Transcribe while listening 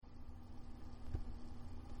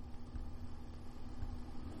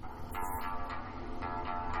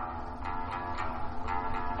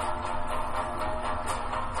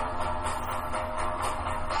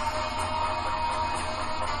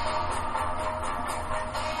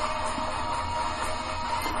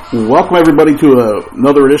Welcome, everybody, to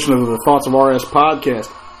another edition of the Thoughts of RS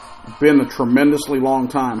podcast. Been a tremendously long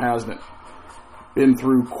time, hasn't it? Been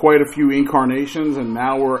through quite a few incarnations, and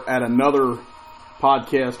now we're at another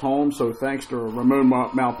podcast home. So thanks to Ramon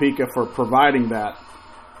Malpica for providing that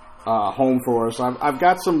home for us. I've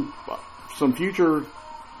got some future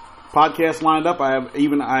podcasts lined up. I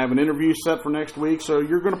have an interview set for next week, so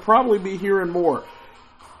you're going to probably be hearing more.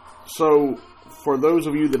 So for those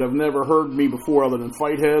of you that have never heard me before other than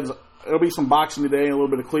Fight Heads, there'll be some boxing today and a little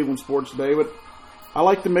bit of Cleveland sports today, but I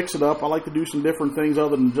like to mix it up. I like to do some different things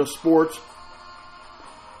other than just sports.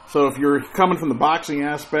 So if you're coming from the boxing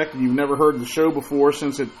aspect and you've never heard the show before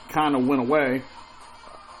since it kind of went away,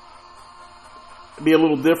 it'll be a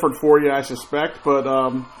little different for you, I suspect, but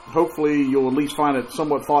hopefully you'll at least find it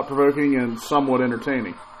somewhat thought-provoking and somewhat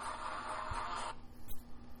entertaining.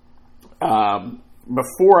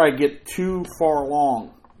 Before I get too far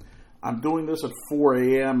along, I'm doing this at 4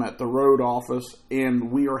 a.m. at the road office,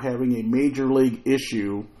 and we are having a major league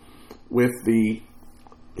issue with the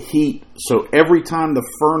heat. So every time the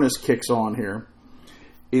furnace kicks on here,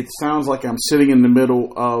 it sounds like I'm sitting in the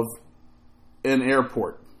middle of an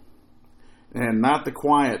airport. And not the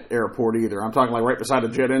quiet airport either. I'm talking like right beside the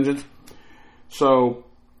jet engines. So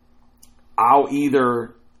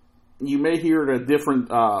you may hear a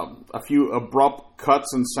few abrupt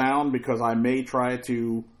cuts in sound because I may try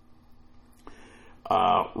to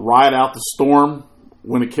ride out the storm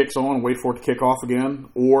when it kicks on and wait for it to kick off again.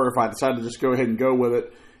 Or if I decide to just go ahead and go with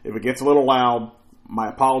it, if it gets a little loud, my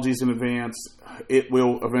apologies in advance. It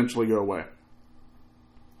will eventually go away.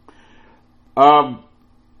 I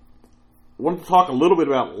wanted to talk a little bit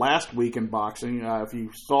about last week in boxing. If you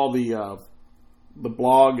saw the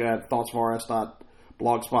blog at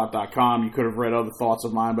thoughtsofrs.blogspot.com, you could have read other thoughts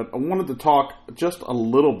of mine, but I wanted to talk just a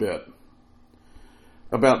little bit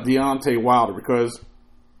about Deontay Wilder, because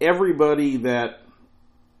everybody that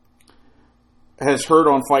has heard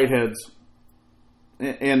on Fight Heads,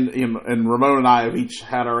 and Ramon and I have each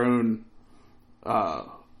had our own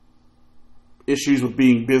issues with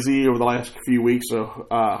being busy over the last few weeks, so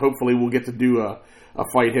hopefully we'll get to do a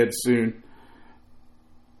Fight Head soon.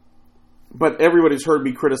 But everybody's heard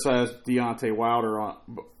me criticize Deontay Wilder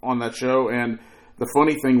on that show, and the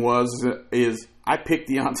funny thing is I picked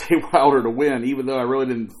Deontay Wilder to win, even though I really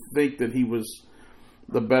didn't think that he was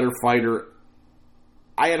the better fighter.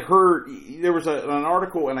 I had heard, there was an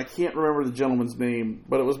article, and I can't remember the gentleman's name,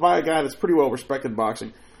 but it was by a guy that's pretty well respected in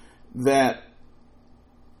boxing, that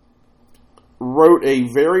wrote a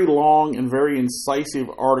very long and very incisive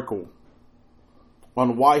article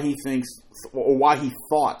on why he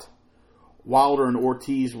thought Wilder and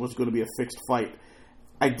Ortiz was going to be a fixed fight.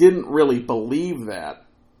 I didn't really believe that.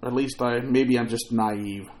 At least maybe I'm just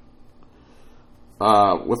naive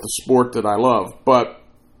with the sport that I love. But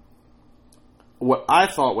what I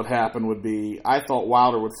thought would happen would be, I thought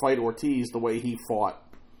Wilder would fight Ortiz the way he fought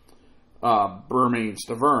Bermane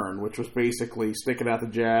Stiverne, which was basically sticking out the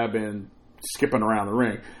jab and skipping around the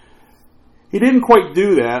ring. He didn't quite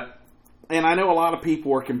do that. And I know a lot of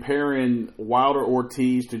people are comparing Wilder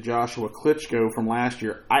Ortiz to Joshua Klitschko from last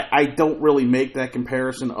year. I don't really make that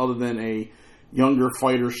comparison, other than a younger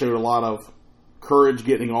fighter showed a lot of courage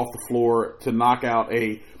getting off the floor to knock out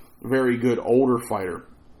a very good older fighter.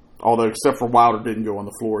 Although, except for Wilder didn't go on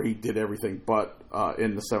the floor, he did everything but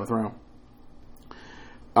in the 7th round.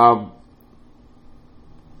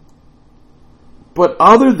 But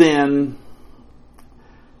other than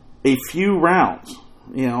a few rounds,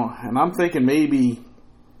 and I'm thinking maybe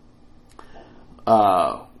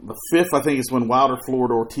the 5th, I think, is when Wilder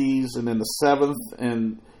floored Ortiz, and then the 7th,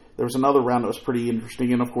 and there was another round that was pretty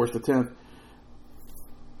interesting, and of course the 10th.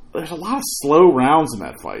 There's a lot of slow rounds in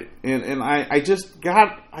that fight, and I just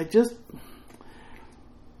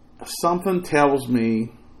something tells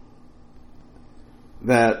me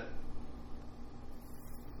that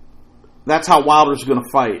that's how Wilder's going to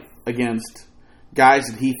fight against guys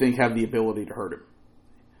that he think have the ability to hurt him.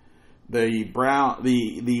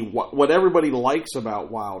 What everybody likes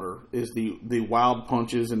about Wilder is the wild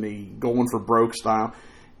punches and the going for broke style.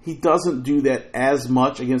 He doesn't do that as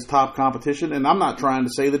much against top competition, and I'm not trying to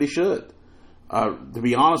say that he should. To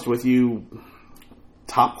be honest with you,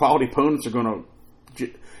 top quality opponents are going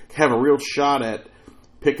to have a real shot at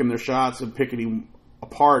picking their shots and picking him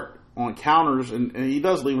apart on counters, and he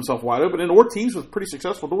does leave himself wide open, and Ortiz was pretty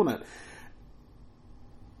successful doing that.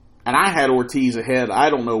 And I had Ortiz ahead.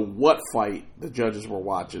 I don't know what fight the judges were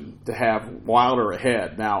watching to have Wilder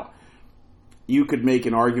ahead. Now, you could make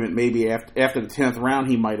an argument maybe after the 10th round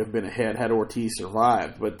he might have been ahead had Ortiz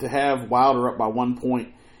survived. But to have Wilder up by 1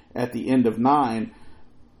 point at the end of 9,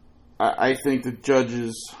 I think the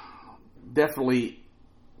judges definitely,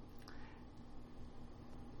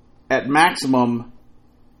 at maximum,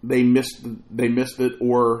 they missed it,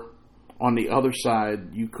 or on the other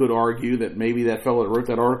side, you could argue that maybe that fellow that wrote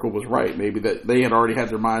that article was right. Maybe that they had already had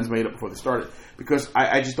their minds made up before they started. Because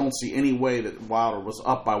I just don't see any way that Wilder was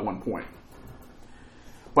up by 1 point.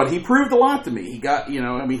 But he proved a lot to me. He got,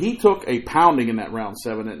 he took a pounding in that round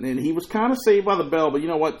 7, and he was kind of saved by the bell. But you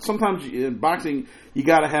know what? Sometimes in boxing, you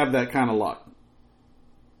got to have that kind of luck.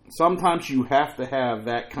 Sometimes you have to have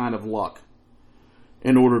that kind of luck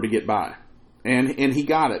in order to get by. And he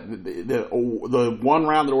got it. The one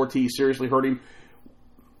round that Ortiz seriously hurt him,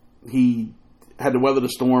 he had to weather the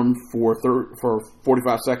storm for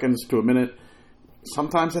 45 seconds to a minute.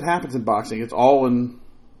 Sometimes it happens in boxing. It's all in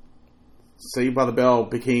Saved by the Bell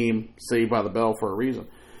became Saved by the Bell for a reason.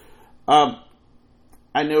 I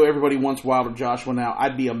know everybody wants Wilder Joshua now.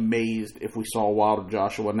 I'd be amazed if we saw Wilder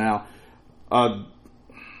Joshua now.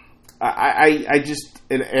 I just,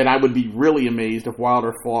 and I would be really amazed if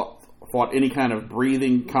Wilder fought any kind of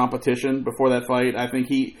breathing competition before that fight. I think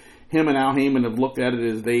him and Al Haymon have looked at it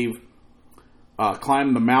as they've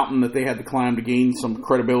climbed the mountain that they had to climb to gain some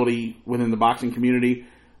credibility within the boxing community.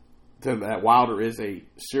 That Wilder is a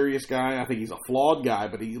serious guy. I think he's a flawed guy,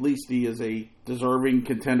 but at least he is a deserving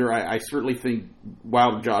contender. I certainly think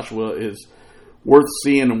Wilder Joshua is worth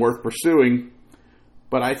seeing and worth pursuing.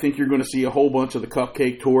 But I think you're going to see a whole bunch of the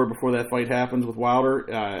cupcake tour before that fight happens with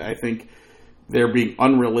Wilder. I think they're being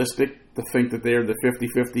unrealistic to think that they're the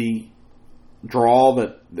 50-50 draw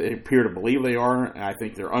that they appear to believe they are. I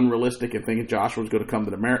think they're unrealistic in thinking Joshua's going to come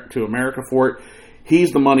to America for it.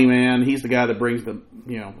 He's the money man. He's the guy that brings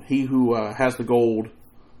he who has the gold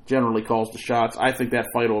generally calls the shots. I think that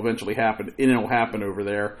fight will eventually happen, and it'll happen over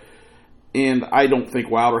there. And I don't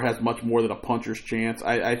think Wilder has much more than a puncher's chance.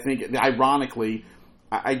 I think, ironically,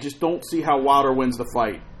 I just don't see how Wilder wins the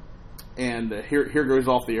fight. And here goes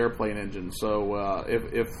off the airplane engine. So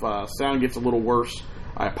if sound gets a little worse,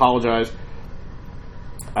 I apologize.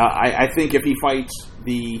 I think if he fights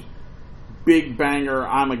the big banger,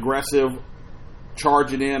 I'm aggressive,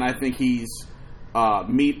 charging in, I think he's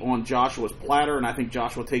meat on Joshua's platter, and I think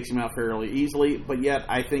Joshua takes him out fairly easily. But yet,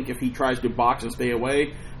 I think if he tries to box and stay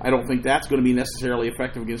away, I don't think that's going to be necessarily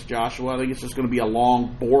effective against Joshua. I think it's just going to be a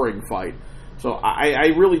long, boring fight. So I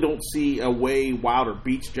really don't see a way Wilder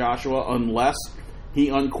beats Joshua unless he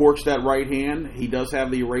uncorks that right hand. He does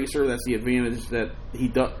have the eraser. That's the advantage that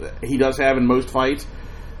he does have in most fights.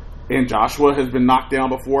 And Joshua has been knocked down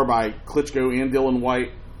before by Klitschko and Dillian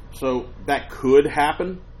Whyte. So that could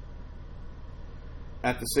happen.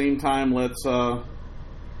 At the same time, let's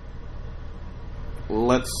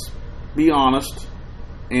be honest.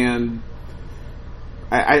 And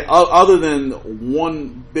I other than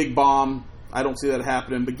one big bomb, I don't see that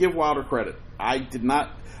happening. But give Wilder credit. I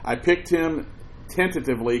picked him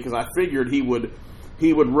tentatively because I figured he would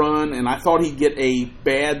run, and I thought he'd get a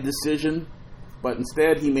bad decision. But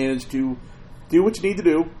instead, he managed to do what you need to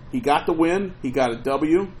do. He got the win. He got a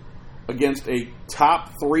W against a top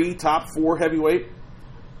 3, top 4 heavyweight.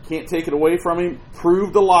 Can't take it away from him.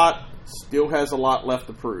 Proved a lot. Still has a lot left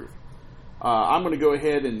to prove. I'm going to go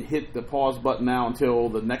ahead and hit the pause button now until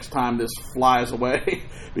the next time this flies away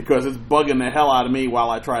because it's bugging the hell out of me while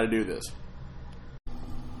I try to do this.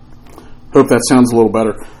 Hope that sounds a little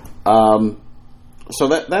better. So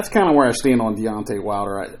that's kind of where I stand on Deontay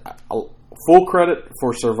Wilder. Full credit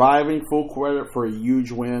for surviving, full credit for a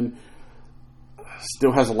huge win.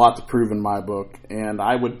 Still has a lot to prove in my book, and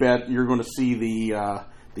I would bet you're going to see the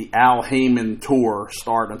Al Haymon tour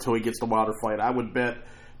start until he gets the Wilder fight. I would bet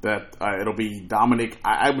that it'll be Dominic.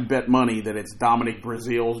 I would bet money that it's Dominic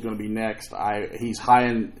Breazeale is going to be next. He's high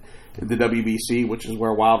in the WBC, which is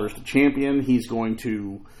where Wilder's the champion. He's going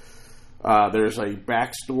to. There's a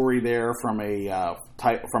backstory there from a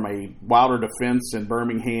Wilder defense in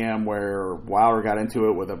Birmingham where Wilder got into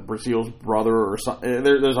it with a Breazeale's brother or something.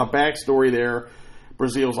 There's a backstory there.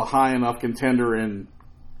 Breazeale's a high enough contender in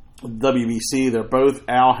WBC. They're both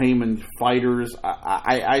Al Haymon fighters.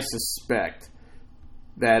 I suspect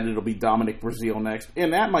that it'll be Dominic Breazeale next,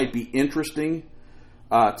 and that might be interesting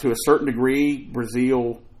to a certain degree.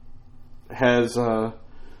 Breazeale has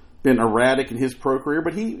been erratic in his pro career,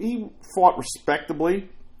 but he fought respectably,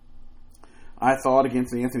 I thought,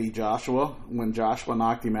 against Anthony Joshua when Joshua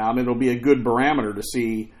knocked him out. It'll be a good barometer to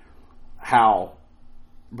see how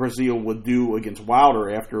Breazeale would do against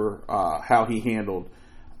Wilder after how he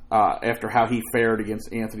fared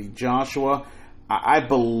against Anthony Joshua. I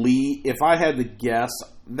believe, if I had to guess,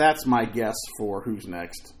 that's my guess for who's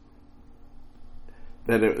next.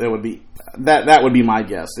 That would be my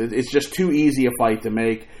guess. It's just too easy a fight to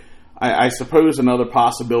make. I suppose another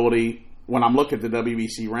possibility when I'm looking at the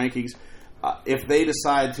WBC rankings, if they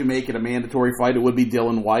decide to make it a mandatory fight, it would be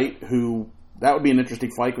Dylan White, that would be an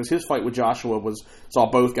interesting fight because his fight with Joshua saw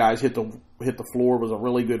both guys hit the floor, was a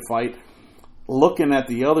really good fight. Looking at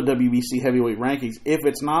the other WBC heavyweight rankings, if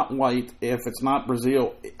it's not White, if it's not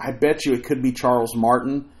Brazil, I bet you it could be Charles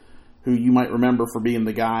Martin, who you might remember for being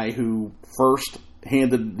the guy who first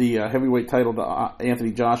handed the heavyweight title to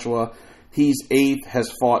Anthony Joshua. He's 8th, has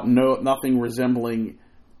fought nothing resembling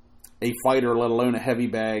a fighter, let alone a heavy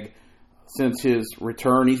bag, since his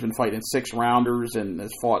return. He's been fighting 6-rounders and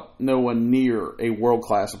has fought no one near a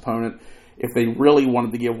world-class opponent. If they really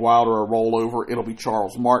wanted to give Wilder a rollover, it'll be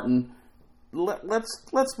Charles Martin.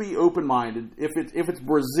 Let's be open-minded. If it's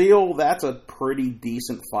Brazil, that's a pretty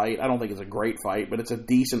decent fight. I don't think it's a great fight, but it's a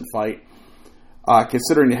decent fight.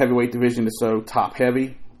 Considering the heavyweight division is so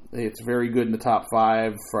top-heavy, it's very good in the top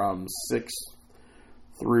 5 from 6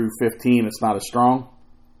 through 15. It's not as strong,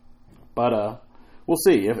 but we'll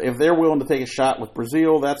see. If they're willing to take a shot with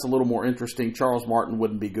Brazil, that's a little more interesting. Charles Martin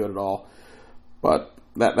wouldn't be good at all, but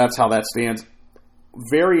that's how that stands.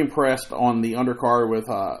 Very impressed on the undercard with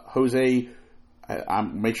Jose.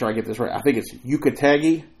 Make sure I get this right. I think it's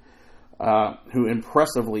Ukitagi, who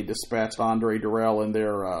impressively dispatched Andre Dirrell in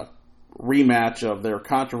their rematch of their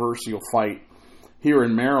controversial fight here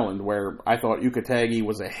in Maryland, where I thought Ukitagi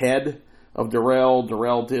was ahead of Dirrell.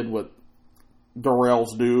 Dirrell did what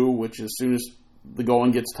Dirrells do, which as soon as the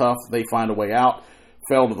going gets tough, they find a way out.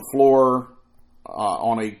 Fell to the floor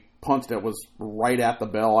on a punch that was right at the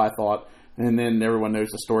bell, I thought. And then everyone knows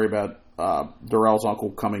the story about Dirrell's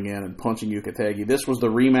uncle coming in and punching Ukitagi. This was the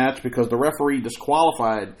rematch because the referee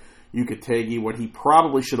disqualified Ukitagi when he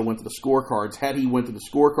probably should have went to the scorecards. Had he went to the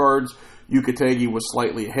scorecards, Ukitagi was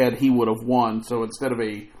slightly ahead. He would have won. So instead of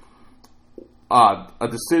a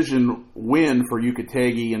decision win for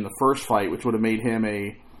Ukitagi in the first fight, which would have made him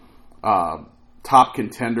a top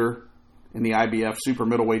contender in the IBF super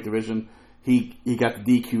middleweight division, he got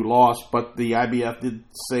the DQ loss, but the IBF did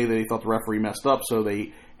say that they thought the referee messed up, so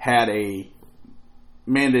they had a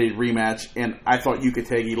mandated rematch, and I thought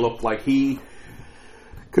Ukitagi looked like he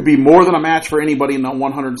could be more than a match for anybody in the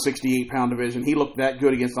 168-pound division. He looked that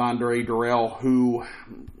good against Andre Dirrell, who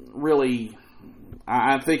really,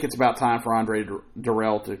 I think it's about time for Andre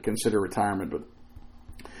Dirrell to consider retirement, but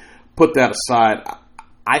put that aside,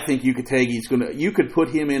 I think Ukitagi's you could put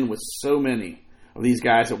him in with so many of these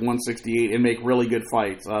guys at 168 and make really good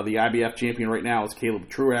fights. The IBF champion right now is Caleb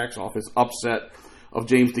Truax off his upset of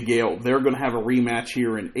James DeGale. They're going to have a rematch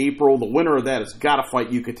here in April. The winner of that has got to fight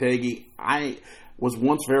Ukitagi. I was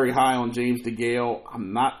once very high on James DeGale.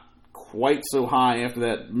 I'm not quite so high after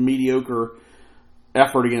that mediocre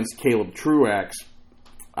effort against Caleb Truax.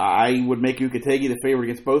 I would make Ukitagi the favorite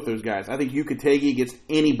against both those guys. I think Ukitagi against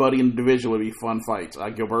anybody in the division would be fun fights.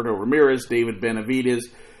 Gilberto Ramirez, David Benavidez,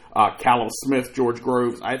 Callum Smith, George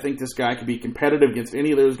Groves. I think this guy could be competitive against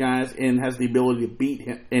any of those guys and has the ability to beat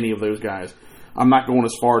any of those guys. I'm not going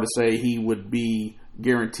as far to say he would be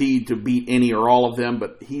guaranteed to beat any or all of them,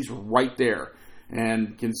 but he's right there.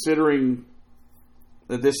 And considering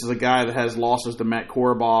that this is a guy that has losses to Matt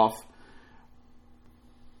Korobov,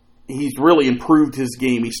 he's really improved his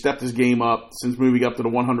game. He stepped his game up since moving up to the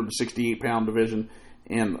 168-pound division,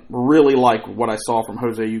 and really like what I saw from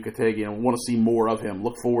Jose Ukitagi, and want to see more of him.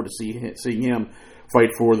 Look forward to seeing him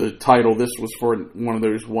fight for the title. This was for one of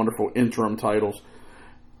those wonderful interim titles.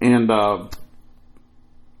 And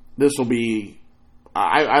this will be...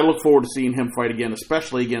 I look forward to seeing him fight again,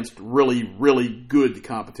 especially against really, really good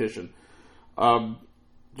competition.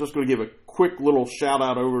 Just going to give a quick little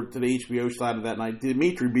shout-out over to the HBO side of that night.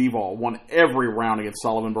 Dimitri Bivol won every round against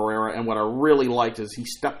Sullivan Barrera, and what I really liked is he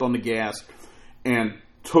stepped on the gas and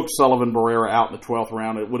took Sullivan Barrera out in the 12th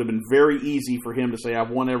round. It would have been very easy for him to say, I've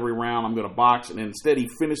won every round, I'm going to box, and instead he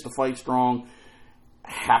finished the fight strong.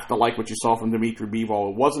 Have to like what you saw from Dimitri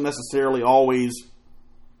Bivol. It wasn't necessarily always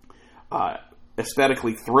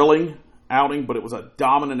aesthetically thrilling outing, but it was a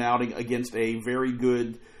dominant outing against a very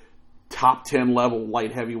good top 10 level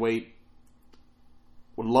light heavyweight.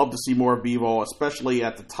 Would love to see more of Bivol, especially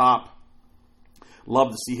at the top.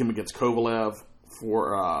 Love to see him against Kovalev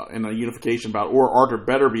in a unification bout, or Artur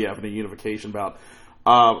Beterbiev in a unification bout.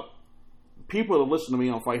 People that listen to me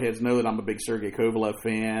on Fight Heads know that I'm a big Sergey Kovalev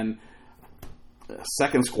fan.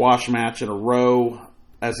 Second squash match in a row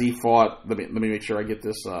as he fought. Let me make sure I get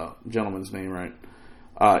this gentleman's name right.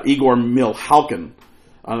 Igor Milhalkin,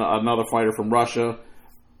 another fighter from Russia.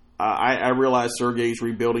 I realize Sergey's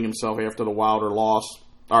rebuilding himself after the Wilder loss.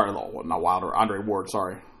 Or, not Wilder, Andre Ward,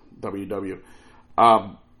 sorry. WW.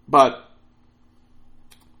 But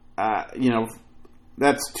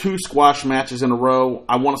that's 2 squash matches in a row.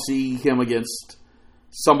 I want to see him against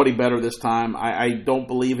somebody better this time. I don't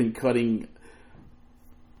believe in cutting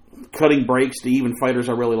breaks to even fighters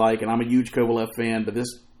I really like, and I'm a huge Kovalev fan, but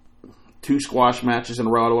this 2 squash matches in a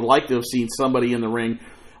row, I would like to have seen somebody in the ring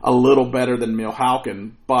a little better than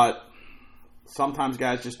Milhauken, but sometimes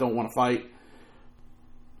guys just don't want to fight,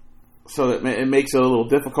 so that it makes it a little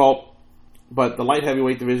difficult. But the light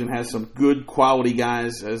heavyweight division has some good quality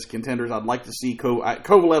guys as contenders. I'd like to see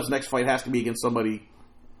Kovalev's next fight has to be against somebody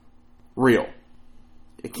real.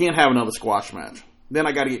 It can't have another squash match. Then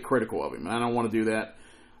I got to get critical of him, and I don't want to do that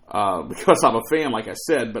because I'm a fan, like I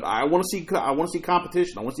said. But I want to see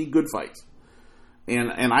competition. I want to see good fights,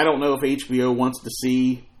 and I don't know if HBO wants to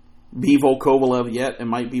see Bivol Kovalev yet. It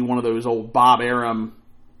might be one of those old Bob Arum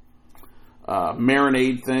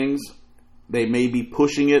marinade things. They may be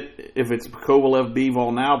pushing it if it's Kovalev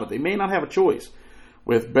Bivol now, but they may not have a choice.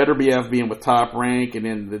 With Beterbiev being with Top Rank, and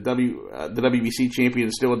then the WBC champion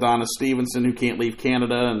is still Adonis Stevenson, who can't leave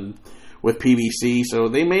Canada, and with PBC, so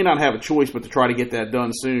they may not have a choice but to try to get that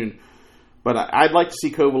done soon. But I'd like to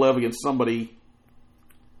see Kovalev against somebody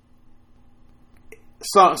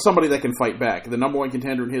that can fight back. The number 1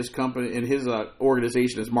 contender in his company, in his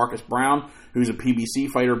organization, is Marcus Brown, who's a PBC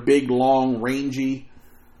fighter, big, long, rangy.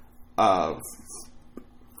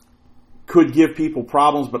 Could give people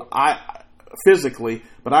problems, but I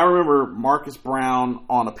remember Marcus Brown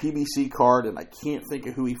on a PBC card, and I can't think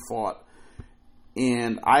of who he fought,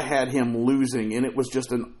 and I had him losing, and it was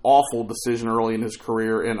just an awful decision early in his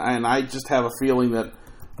career, and I just have a feeling that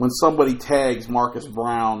when somebody tags Marcus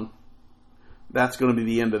Brown, that's going to be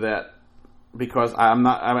the end of that, because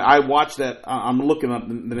I watched that. I'm looking up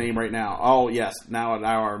the name right now. Oh yes, now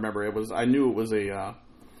I remember. I knew it was a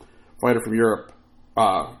fighter from Europe,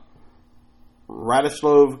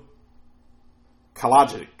 Radislav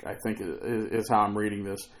Kalajic, I think is how I'm reading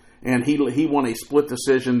this, and he won a split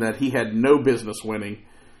decision that he had no business winning,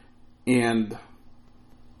 and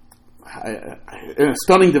in a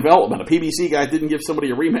stunning development, a PBC guy didn't give somebody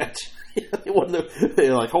a rematch.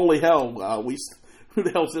 They're like, holy hell, who the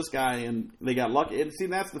hell's this guy? And they got lucky. And see,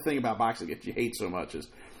 that's the thing about boxing that you hate so much, is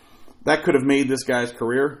that could have made this guy's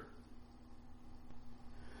career.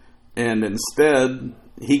 And instead,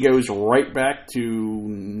 he goes right back to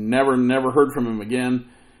never heard from him again.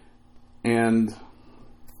 And,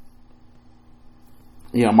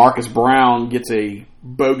 Marcus Brown gets a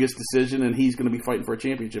bogus decision, and he's going to be fighting for a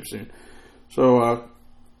championship soon. So,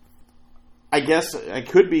 I guess it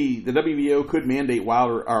could be, the WBO could mandate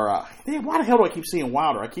Wilder, or, why the hell do I keep seeing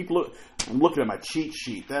Wilder? I'm looking at my cheat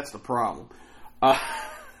sheet. That's the problem.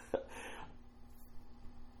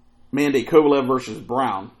 Mandate Kovalev versus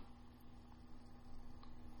Brown,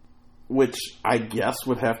 which I guess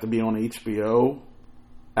would have to be on HBO.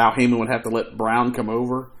 Al Heyman would have to let Brown come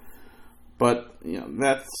over. But,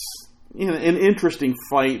 that's an interesting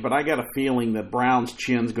fight, but I got a feeling that Brown's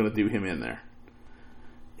chin's going to do him in there.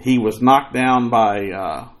 He was knocked down by,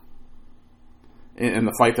 in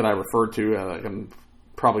the fight that I referred to, I'm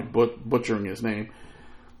probably butchering his name.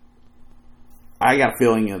 I got a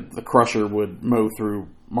feeling that the Crusher would mow through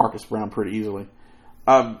Marcus Brown pretty easily.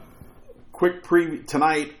 Quick preview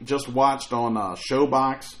tonight, just watched on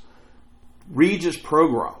ShowBox. Regis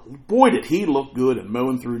Prograis. Boy, did he look good at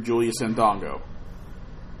mowing through Julius Ndongo.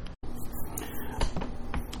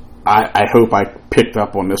 I hope I picked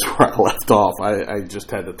up on this where I left off. I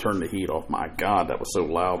just had to turn the heat off. My God, that was so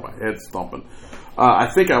loud. My head's thumping.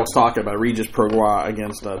 I think I was talking about Regis Prograis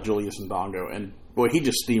against Julius Ndongo, and boy, he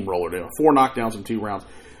just steamrolled him. 4 knockdowns in 2 rounds.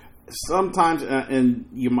 Sometimes, and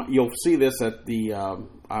you'll see this at the.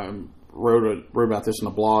 I wrote about this in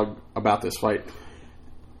a blog about this fight.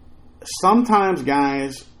 Sometimes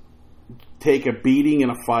guys take a beating in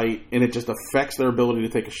a fight, and it just affects their ability to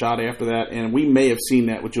take a shot after that. And we may have seen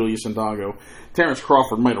that with Julius Ndongo. Terrence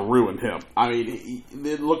Crawford might have ruined him. I mean,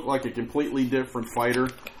 it looked like a completely different fighter.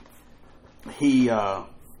 He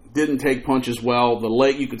didn't take punches well.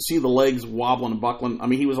 You could see the legs wobbling and buckling. I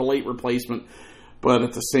mean, he was a late replacement, but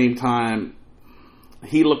at the same time,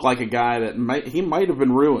 he looked like a guy that might have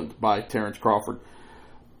been ruined by Terrence Crawford.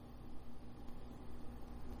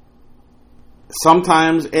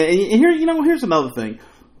 Sometimes, and here, here's another thing.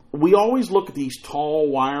 We always look at these tall,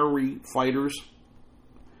 wiry fighters,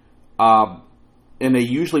 and they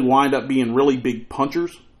usually wind up being really big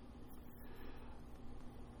punchers.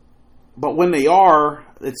 But when they are,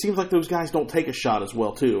 it seems like those guys don't take a shot as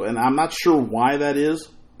well, too. And I'm not sure why that is,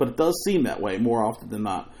 but it does seem that way more often than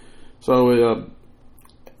not. So,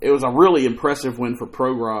 it was a really impressive win for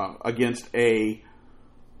Prograis against a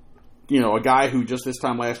guy who just this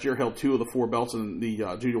time last year held 2 of the 4 belts in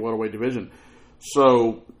the junior welterweight division.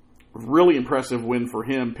 So, really impressive win for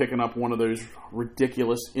him, picking up one of those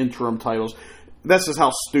ridiculous interim titles. This is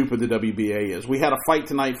how stupid the WBA is. We had a fight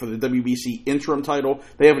tonight for the WBC interim title.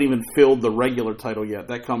 They haven't even filled the regular title yet.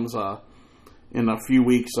 That comes in a few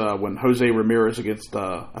weeks when Jose Ramirez against,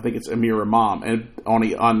 I think it's Amir Imam, and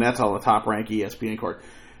that's on the Top Rank ESPN card.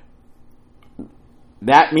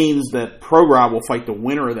 That means that Prograis will fight the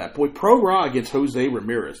winner of that. Boy, Prograis against Jose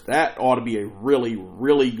Ramirez, that ought to be a really,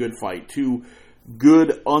 really good fight. Two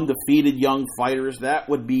good, undefeated young fighters. That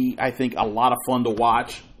would be, I think, a lot of fun to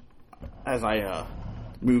watch as I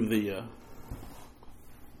move the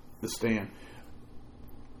stand.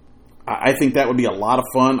 I think that would be a lot of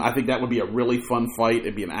fun. I think that would be a really fun fight.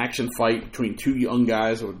 It'd be an action fight between two young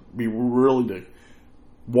guys. It would be really to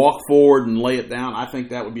walk forward and lay it down. I think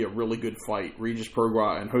that would be a really good fight. Regis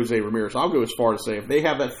Prograis and Jose Ramirez. I'll go as far to say if they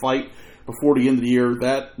have that fight before the end of the year,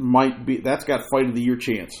 that's got fight of the year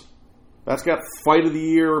chance. That's got fight of the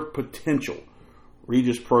year potential.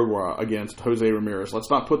 Regis Prograis against Jose Ramirez.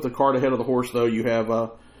 Let's not put the cart ahead of the horse, though. You have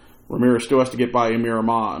Ramirez still has to get by Amir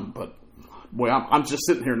Imam, but boy, I'm just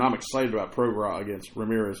sitting here and I'm excited about Prograis against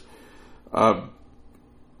Ramirez.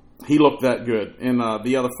 He looked that good. And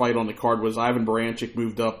the other fight on the card was Ivan Baranchyk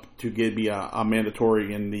moved up to be a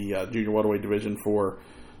mandatory in the junior welterweight division for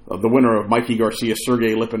the winner of Mikey Garcia,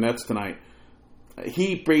 Sergey Lipinets tonight.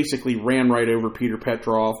 He basically ran right over Peter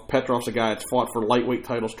Petrov. Petrov's a guy that's fought for lightweight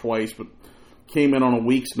titles twice, but came in on a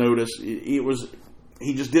week's notice.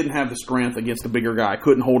 He just didn't have the strength against the bigger guy.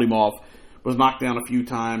 Couldn't hold him off. Was knocked down a few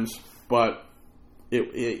times, but there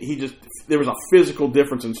was a physical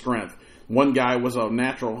difference in strength. One guy was a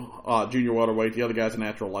natural junior welterweight. The other guy's a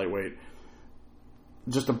natural lightweight.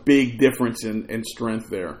 Just a big difference in strength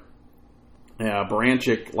there.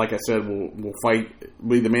 Baranchyk, like I said, will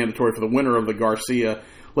be the mandatory for the winner of the Garcia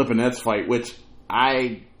Lipinets fight. Which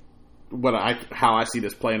how I see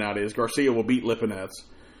this playing out is Garcia will beat Lipinets.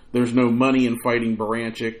 There's no money in fighting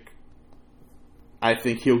Baranchyk. I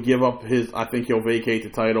think he'll give up I think he'll vacate the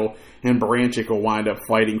title, and Baranchyk will wind up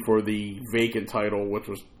fighting for the vacant title, which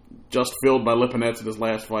was just filled by Lipinets in his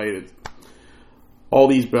last fight. All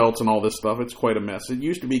these belts and all this stuff, it's quite a mess. It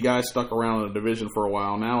used to be guys stuck around in a division for a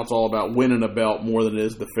while. Now it's all about winning a belt more than it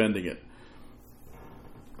is defending it.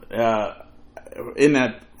 In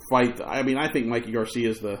that fight, I think Mikey Garcia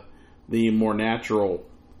is the more natural.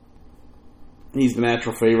 He's the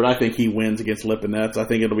natural favorite. I think he wins against Lipinets. I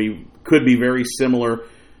think could be very similar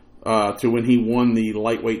to when he won the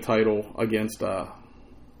lightweight title against.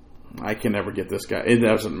 I can never get this guy. It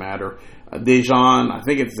doesn't matter. Dejan, I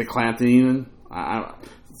think it's the Clanton.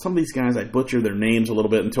 Some of these guys, I butcher their names a little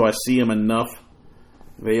bit until I see them enough.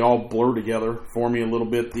 They all blur together for me a little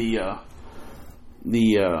bit. The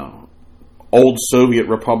old Soviet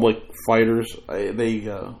Republic fighters, they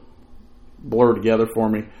blur together for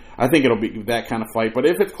me. I think it'll be that kind of fight. But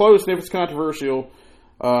if it's close, if it's controversial,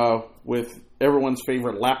 with everyone's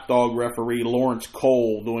favorite lapdog referee, Lawrence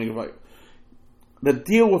Cole, doing a fight. The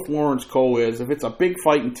deal with Lawrence Cole is if it's a big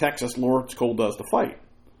fight in Texas, Lawrence Cole does the fight.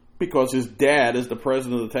 Because his dad is the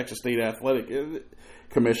president of the Texas State Athletic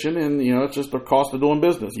Commission, and it's just the cost of doing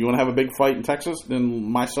business. You want to have a big fight in Texas,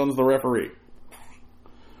 then my son's the referee.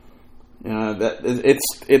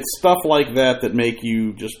 It's stuff like that make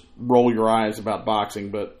you just roll your eyes about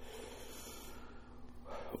boxing. But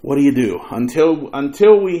what do you do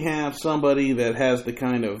until we have somebody that has the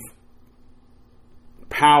kind of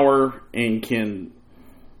power and can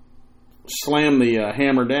slam the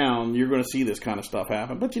hammer down? You're going to see this kind of stuff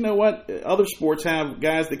happen. But you know what? Other sports have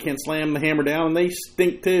guys that can slam the hammer down, and they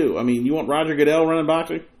stink too. You want Roger Goodell running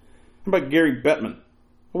boxing? How about Gary Bettman?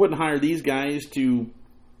 I wouldn't hire these guys to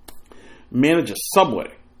manage a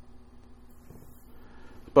subway.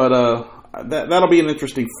 But that'll be an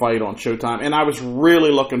interesting fight on Showtime. And I was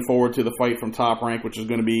really looking forward to the fight from Top Rank, which is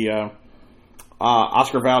going to be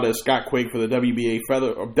Oscar Valdez, Scott Quigg for the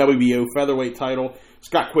WBO featherweight title.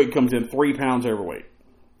 Scott Quigg comes in 3 pounds overweight.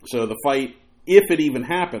 So the fight, if it even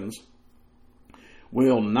happens,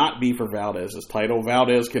 will not be for Valdez's title.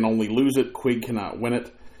 Valdez can only lose it. Quigg cannot win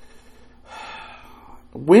it.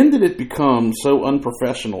 When did it become so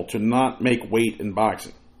unprofessional to not make weight in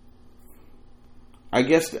boxing? I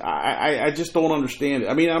guess I just don't understand it.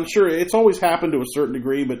 I'm sure it's always happened to a certain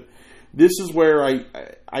degree, but this is where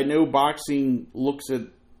I know boxing looks at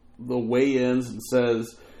the weigh-ins and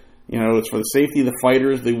says, it's for the safety of the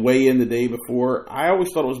fighters, they weigh in the day before. I always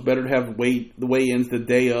thought it was better to have the weigh-ins the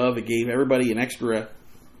day of. It gave everybody an extra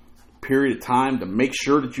period of time to make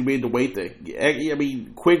sure that you made the weight.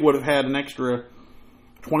 Quigg would have had an extra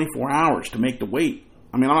 24 hours to make the weight.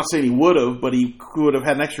 I'm not saying he would have, but he could have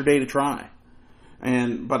had an extra day to try.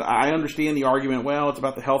 But I understand the argument, well, it's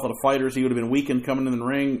about the health of the fighters. He would have been weakened coming in the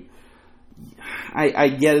ring. I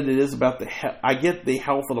get it. It is about I get the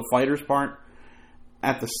health of the fighters part.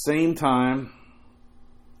 At the same time,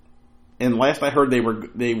 and last I heard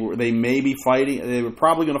they may be fighting. They were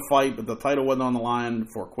probably going to fight, but the title wasn't on the line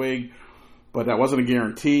for Quigg. But that wasn't a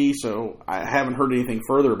guarantee, so I haven't heard anything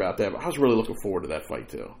further about that. But I was really looking forward to that fight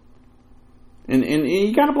too. And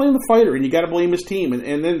you got to blame the fighter, and you got to blame his team.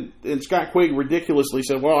 And then Scott Quigg ridiculously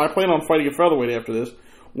said, "Well, I plan on fighting a featherweight after this."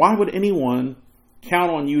 Why would anyone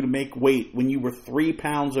count on you to make weight when you were 3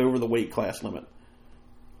 pounds over the weight class limit?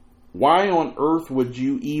 Why on earth would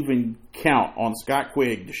you even count on Scott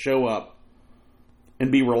Quigg to show up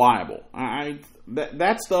and be reliable?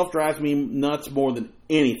 That stuff drives me nuts more than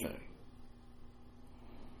anything.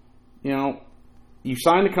 You know, you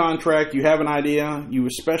signed a contract, you have an idea, you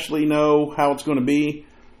especially know how it's going to be.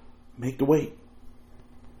 Make the weight.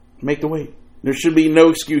 Make the weight. There should be no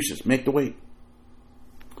excuses. Make the weight.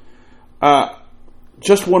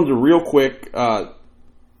 Just wanted to real quick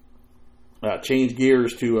change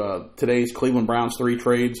gears to today's Cleveland Browns 3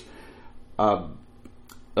 trades.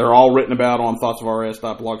 They're all written about on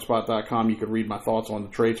thoughtsofrs.blogspot.com. You can read my thoughts on the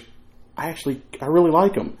trades. I really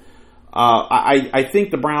like them. I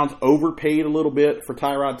think the Browns overpaid a little bit for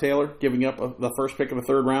Tyrod Taylor, giving up the first pick of the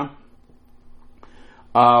 3rd round.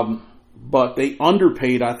 But they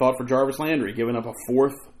underpaid, I thought, for Jarvis Landry, giving up a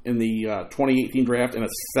 4th in the 2018 draft and a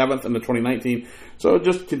 7th in the 2019. So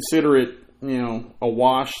just consider it, a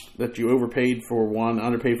wash that you overpaid for one,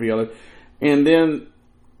 underpaid for the other. And then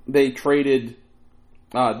they traded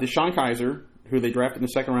DeShone Kizer, who they drafted in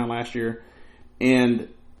the 2nd round last year, and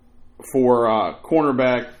for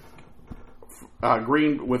cornerback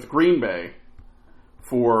Green Bay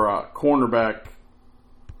for cornerback.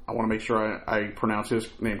 I want to make sure I pronounce his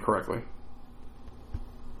name correctly.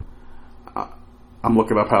 I'm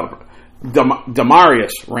looking up how to...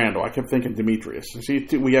 Demarius Randall. I kept thinking Demetrius. See,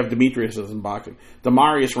 we have Demetrius in boxing.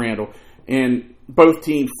 Demarius Randall. And both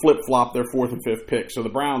teams flip-flop their 4th and 5th picks. So the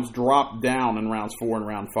Browns drop down in rounds 4 and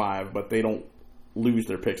round 5, but they don't lose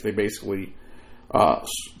their picks. They basically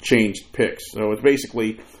changed picks. So it's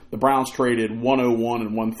basically the Browns traded 101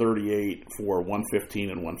 and 138 for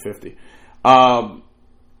 115 and 150.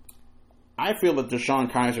 I feel that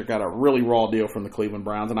DeShone Kizer got a really raw deal from the Cleveland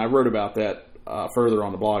Browns, and I wrote about that further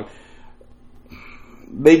on the blog.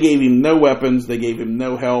 They gave him no weapons. They gave him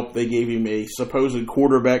no help. They gave him a supposed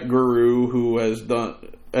quarterback guru who has done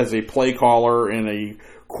as a play caller and a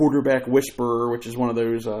quarterback whisperer, which is one of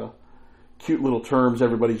those cute little terms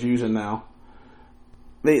everybody's using now.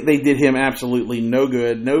 They did him absolutely no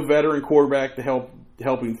good. No veteran quarterback to help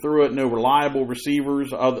him through it. No reliable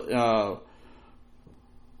receivers. No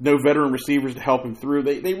veteran receivers to help him through.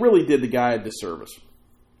 They really did the guy a disservice.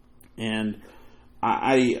 And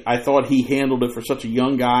I thought he handled it for such a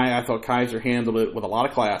young guy. I thought Kizer handled it with a lot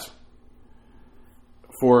of class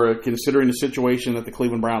for considering the situation that the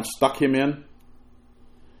Cleveland Browns stuck him in.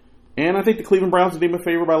 And I think the Cleveland Browns did him a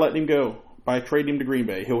favor by letting him go, by trading him to Green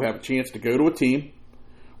Bay. He'll have a chance to go to a team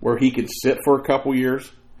where he can sit for a couple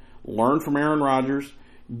years, learn from Aaron Rodgers,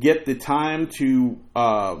 get the time to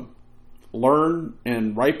learn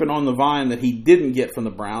and ripen on the vine that he didn't get from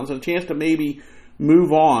the Browns, and a chance to maybe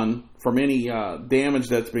move on from any damage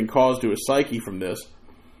that's been caused to his psyche from this.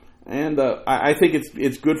 And I think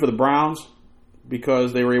it's good for the Browns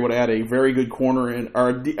because they were able to add a very good corner or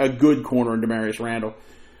a good corner in Demarius Randall.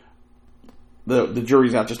 The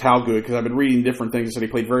jury's out just how good, because I've been reading different things that said he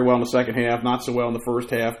played very well in the second half, not so well in the first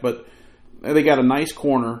half, but they got a nice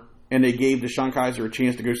corner, and they gave DeShone Kizer a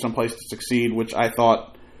chance to go someplace to succeed, which I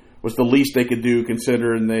thought was the least they could do,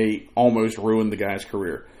 considering they almost ruined the guy's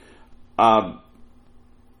career.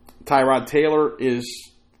 Tyrod Taylor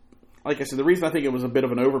is, like I said, the reason I think it was a bit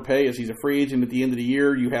of an overpay is he's a free agent at the end of the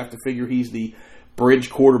year. You have to figure he's the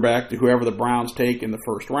bridge quarterback to whoever the Browns take in the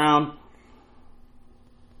 1st round.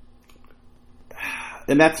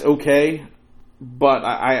 And that's okay, but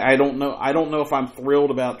I don't know. I don't know if I'm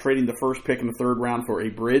thrilled about trading the 1st pick in the 3rd round for a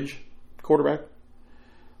bridge quarterback.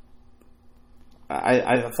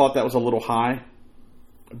 I thought that was a little high,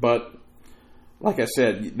 but like I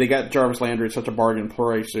said, they got Jarvis Landry at such a bargain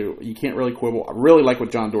price, so you can't really quibble. I really like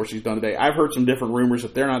what John Dorsey's done today. I've heard some different rumors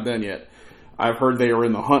that they're not done yet. I've heard they are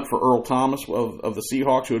in the hunt for Earl Thomas of the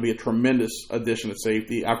Seahawks, who would be a tremendous addition at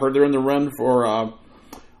safety. I've heard they're in the run for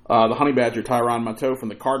the Honey Badger, Tyrann Mathieu from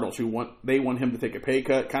the Cardinals, who want him to take a pay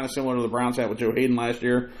cut, kind of similar to the Browns had with Joe Hayden last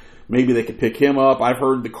year. Maybe they could pick him up. I've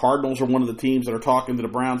heard the Cardinals are one of the teams that are talking to the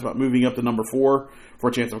Browns about moving up to number 4 for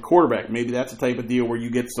a chance of a quarterback. Maybe that's the type of deal where you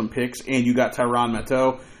get some picks and you got Tyrann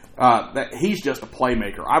Mathieu. that he's just a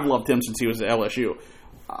playmaker. I've loved him since he was at LSU.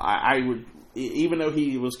 I would, even though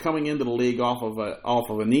he was coming into the league off of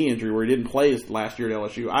a knee injury where he didn't play his last year at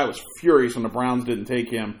LSU, I was furious when the Browns didn't take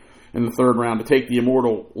him in the third round to take the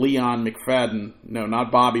immortal Leon McFadden. No,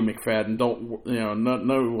 not Bobby McFadden.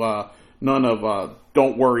 None of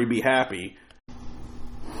Don't Worry, Be Happy.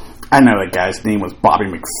 I know that guy's name was Bobby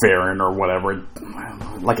McFerrin or whatever.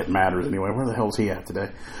 Like it matters anyway. Where the hell is he at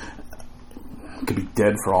today? Could be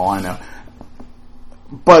dead for all I know.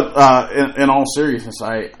 But in all seriousness,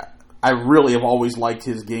 I really have always liked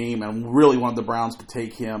his game and really wanted the Browns to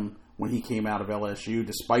take him when he came out of LSU,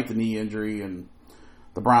 despite the knee injury and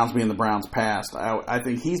the Browns being the Browns past. I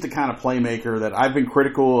think he's the kind of playmaker that I've been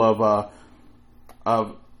critical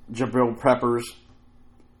of Jabril Peppers.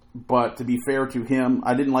 But to be fair to him,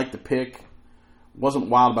 I didn't like the pick. Wasn't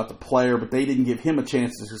wild about the player, but they didn't give him a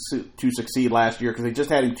chance to succeed last year because they just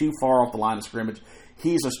had him too far off the line of scrimmage.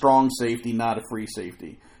 He's a strong safety, not a free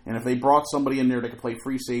safety. And if they brought somebody in there that could play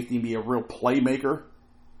free safety and be a real playmaker,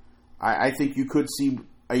 I think you could see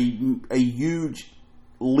a huge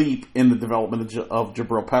leap in the development of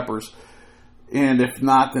Jabril Peppers. And if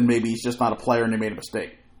not, then maybe he's just not a player and they made a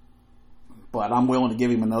mistake. But I'm willing to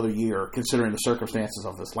give him another year, considering the circumstances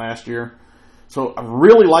of this last year. So I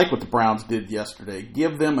really like what the Browns did yesterday.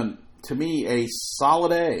 Give them, to me, a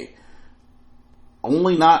solid A.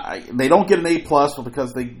 They don't get an A+,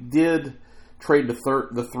 because they did trade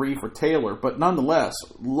the 3 for Taylor. But nonetheless,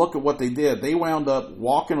 look at what they did. They wound up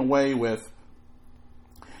walking away with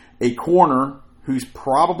a corner who's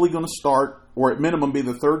probably going to start, or at minimum be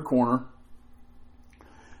the third corner.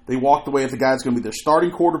 They walked away with the guy that's going to be their starting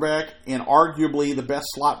quarterback and arguably the best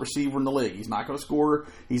slot receiver in the league. He's not going to score.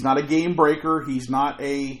 He's not a game breaker. He's not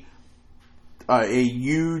a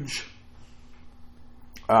huge.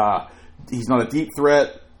 He's not a deep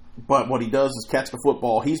threat. But what he does is catch the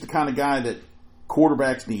football. He's the kind of guy that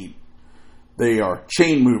quarterbacks need. They are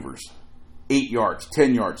chain movers. 8 yards,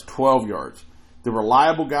 10 yards, 12 yards. The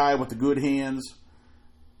reliable guy with the good hands.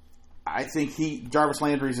 I think Jarvis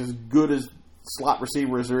Landry is as good as slot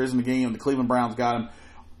receiver as there is in the game. The Cleveland Browns got him.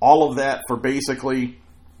 All of that for basically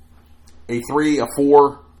a 3, a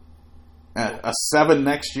 4, a 7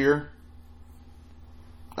 next year.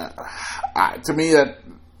 To me, that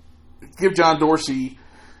give John Dorsey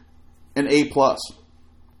an A+.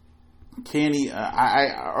 Can he?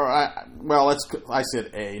 I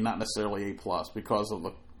said A, not necessarily A+, because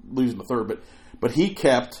of losing the third. But he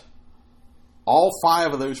kept all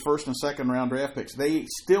 5 of those first and second round draft picks. They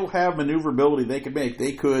still have maneuverability they could make.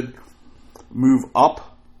 They could move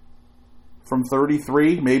up from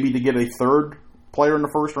 33, maybe to get a third player in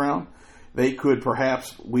the first round. They could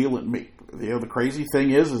perhaps wheel it. The crazy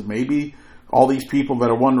thing is maybe all these people that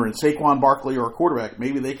are wondering, Saquon Barkley or a quarterback,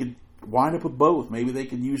 maybe they could wind up with both. Maybe they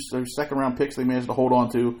could use their second round picks they managed to hold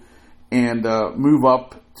on to and move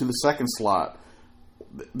up to the second slot.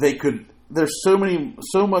 They could. There's so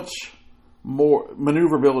much more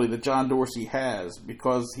maneuverability that John Dorsey has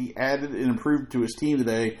because he added and improved to his team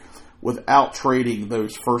today without trading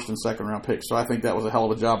those first and second round picks. So I think that was a hell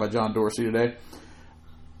of a job by John Dorsey today.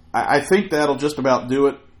 I think that'll just about do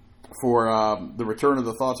it for the return of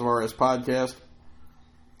the Thoughts of RS podcast.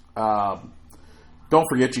 Don't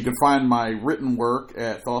forget, you can find my written work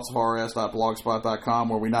at thoughtsofrs.blogspot.com,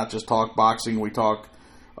 where we not just talk boxing, we talk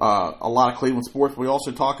a lot of Cleveland sports. We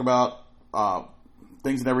also talk about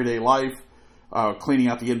things in everyday life. Cleaning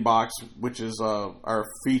out the inbox, which is our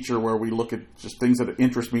feature where we look at just things that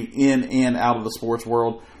interest me in and out of the sports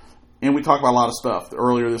world. And we talk about a lot of stuff.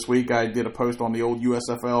 Earlier this week, I did a post on the old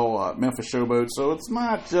USFL Memphis Showboat. So it's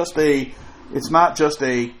not just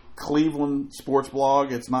a Cleveland sports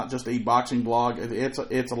blog. It's not just a boxing blog. It's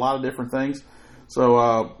a lot of different things.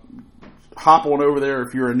 So hop on over there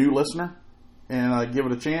if you're a new listener and give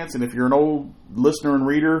it a chance. And if you're an old listener and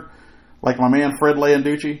reader, like my man Fred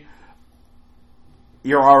Landucci,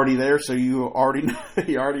 you're already there, so you already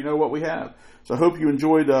know what we have. So I hope you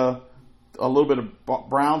enjoyed a little bit of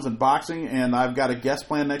Browns and boxing, and I've got a guest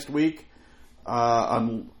plan next week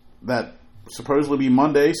that supposedly be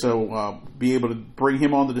Monday, so be able to bring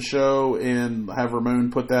him onto the show and have Ramon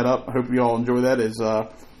put that up. I hope you all enjoy that. His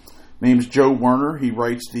name is Joe Werner. He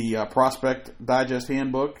writes the Prospect Digest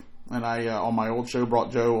Handbook, and I on my old show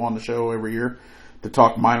brought Joe on the show every year to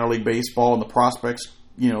talk minor league baseball and the prospects,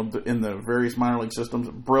 in the various minor league systems.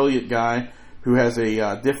 Brilliant guy who has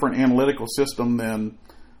a different analytical system than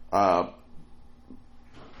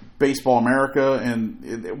Baseball America.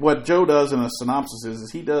 And what Joe does in a synopsis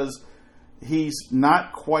is he's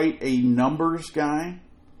not quite a numbers guy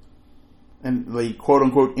and the quote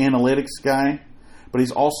unquote analytics guy, but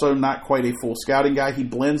he's also not quite a full scouting guy. He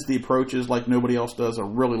blends the approaches like nobody else does. I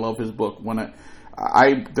really love his book.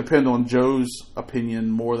 I depend on Joe's opinion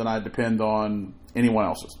more than I depend on anyone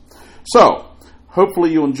else's. So,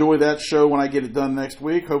 hopefully you'll enjoy that show when I get it done next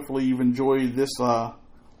week. Hopefully you've enjoyed this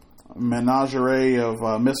menagerie of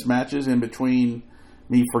mismatches in between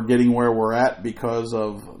me forgetting where we're at because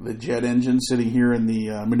of the jet engine sitting here in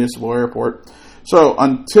the municipal airport. So,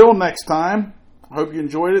 until next time, I hope you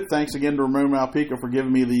enjoyed it. Thanks again to Ramon Malpica for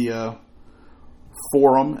giving me the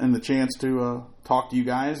forum and the chance to talk to you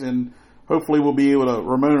guys. And hopefully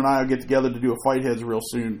Ramon and I will get together to do a Fight Heads real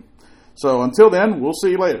soon. So until then, we'll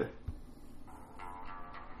see you later.